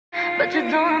but you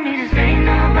don't want me to say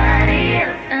nobody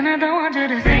else, and I don't want you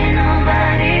to say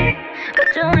nobody,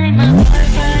 but you ain't my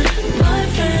boyfriend,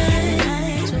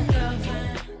 ain't your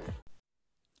girlfriend.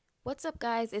 What's up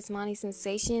guys, it's Monty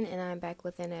Sensation and I'm back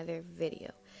with another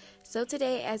video. So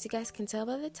today, as you guys can tell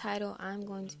by the title, I'm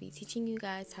going to be teaching you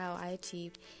guys how I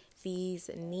achieved these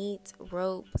neat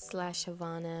rope /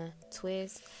 Havana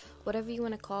twists, whatever you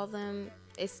want to call them.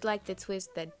 It's like the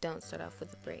twists that don't start off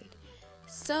with a braid.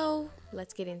 So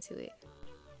let's get into it.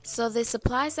 So the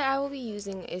supplies that I will be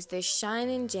using is this Shine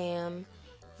and Jam,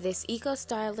 this Eco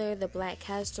Styler, the black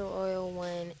castor oil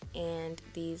one, and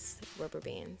these rubber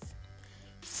bands.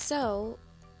 So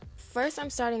first I'm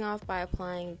starting off by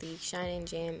applying the Shine and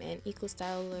Jam and Eco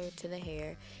Styler to the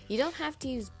hair. You don't have to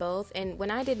use both, and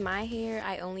when I did my hair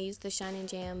I only used the Shine and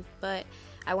Jam, but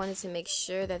I wanted to make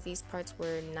sure that these parts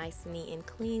were nice, neat, and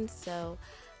clean, so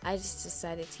I just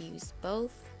decided to use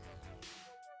both.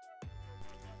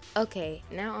 Okay,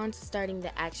 now on to starting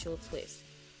the actual twist.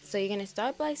 So you're going to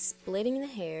start by splitting the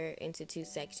hair into two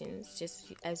sections,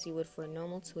 just as you would for a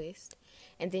normal twist.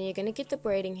 And then you're going to get the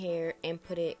braiding hair and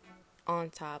put it on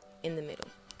top in the middle.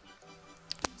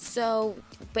 So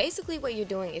basically what you're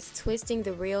doing is twisting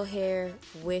the real hair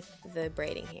with the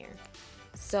braiding hair.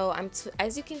 So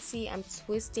as you can see, I'm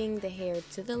twisting the hair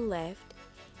to the left,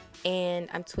 and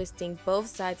I'm twisting both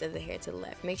sides of the hair to the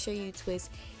left. Make sure you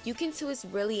twist. You can twist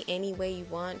really any way you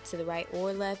want, to the right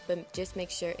or left, but just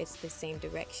make sure it's the same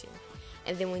direction.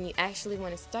 And then when you actually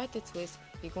want to start the twist,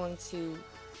 you're going to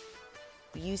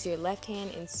use your left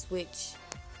hand and switch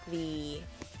the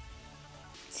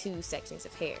two sections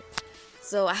of hair.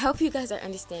 So I hope you guys are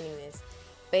understanding this.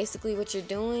 Basically what you're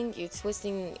doing, you're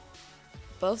twisting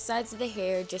both sides of the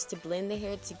hair just to blend the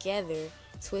hair together,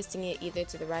 twisting it either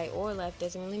to the right or left,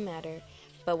 doesn't really matter.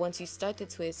 But once you start the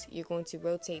twist, you're going to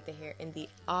rotate the hair in the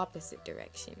opposite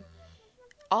direction.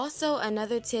 Also,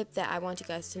 another tip that I want you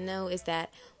guys to know is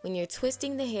that when you're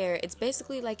twisting the hair, it's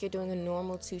basically like you're doing a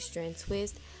normal 2-strand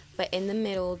twist, but in the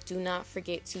middle, do not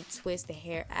forget to twist the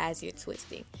hair as you're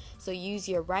twisting. So use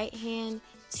your right hand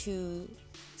to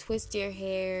twist your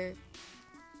hair,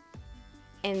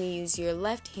 and use your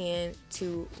left hand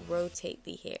to rotate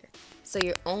the hair. So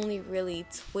you're only really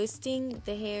twisting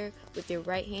the hair with your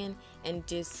right hand, and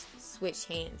just switch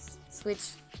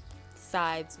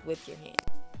sides with your hand.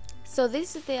 So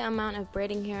this is the amount of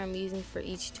braiding hair I'm using for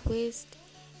each twist.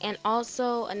 And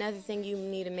also another thing you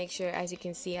need to make sure, as you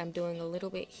can see I'm doing a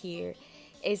little bit here,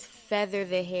 is feather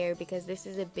the hair, because this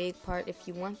is a big part. If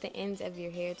you want the ends of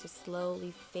your hair to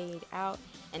slowly fade out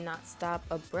and not stop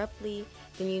abruptly,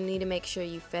 then you need to make sure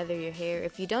you feather your hair.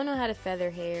 If you don't know how to feather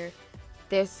hair,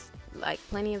 there's like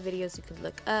plenty of videos you could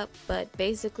look up, but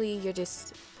basically you're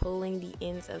just pulling the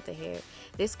ends of the hair.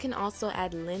 This can also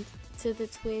add length to the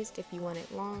twist if you want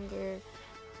it longer,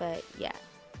 but yeah.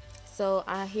 So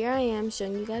here I am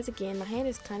showing you guys again. My hand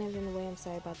is kind of in the way, I'm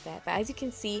sorry about that. But as you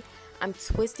can see, I'm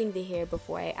twisting the hair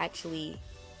before I actually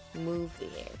move the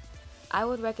hair. I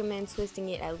would recommend twisting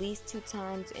it at least 2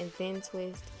 times and then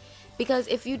twist. Because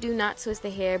if you do not twist the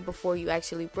hair before you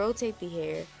actually rotate the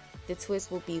hair, the twist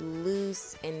will be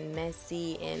loose and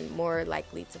messy and more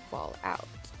likely to fall out.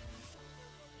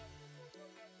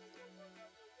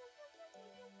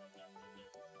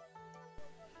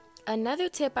 Another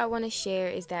tip I want to share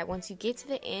is that once you get to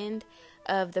the end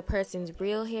of the person's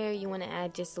real hair, you want to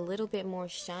add just a little bit more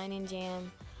Shine and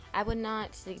Jam. I would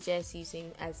not suggest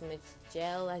using as much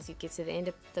gel as you get to the end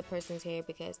of the person's hair,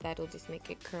 because that'll just make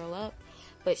it curl up.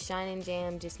 But Shine and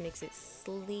Jam just makes it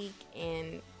sleek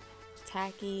and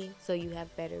tacky, so you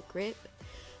have better grip.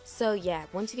 So yeah,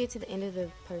 once you get to the end of the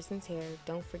person's hair,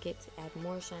 don't forget to add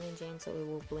more Shine and Jam so it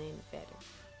will blend better.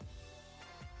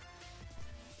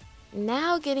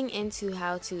 Now getting into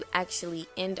how to actually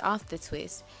end off the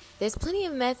twist. There's plenty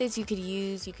of methods you could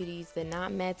use. You could use the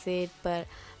knot method, but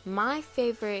my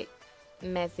favorite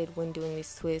method when doing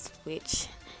this twist, which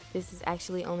this is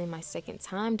actually only my second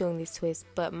time doing this twist,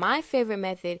 but my favorite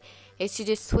method is to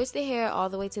just twist the hair all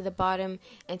the way to the bottom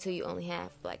until you only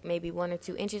have like maybe 1 or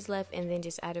 2 inches left, and then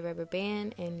just add a rubber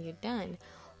band and you're done.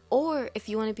 Or if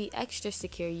you want to be extra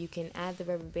secure, you can add the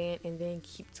rubber band and then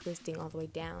keep twisting all the way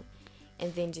down,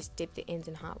 and then just dip the ends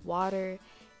in hot water.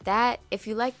 That, if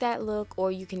you like that look,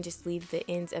 or you can just leave the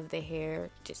ends of the hair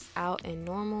just out and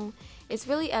normal. It's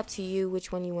really up to you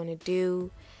which one you want to do.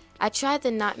 I tried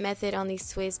the knot method on these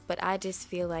twists, but I just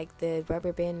feel like the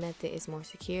rubber band method is more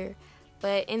secure.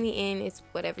 But in the end, it's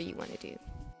whatever you want to do.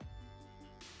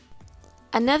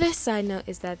 Another side note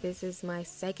is that this is my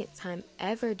second time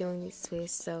ever doing these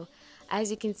twists. So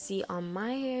as you can see on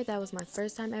my hair, that was my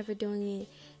first time ever doing it.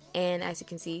 And as you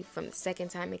can see, from the second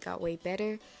time it got way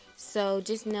better. So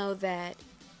just know that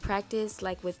practice,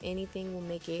 like with anything, will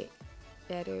make it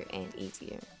better and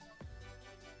easier.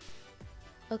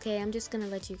 Okay, I'm just gonna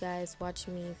let you guys watch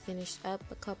me finish up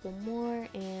a couple more,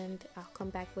 and I'll come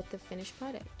back with the finished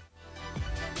product.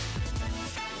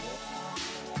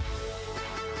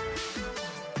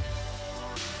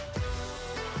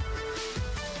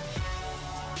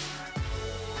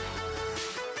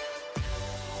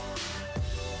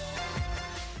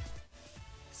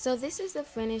 So this is the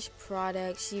finished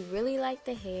product. She really liked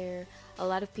the hair. A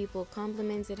lot of people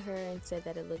complimented her and said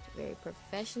that it looked very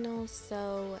professional.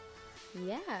 So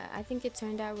yeah, I think it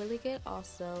turned out really good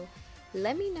also.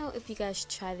 Let me know if you guys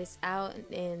try this out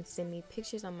and send me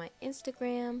pictures on my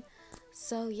Instagram.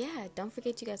 So yeah, don't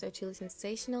forget, you guys are truly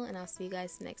sensational, and I'll see you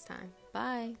guys next time.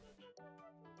 Bye.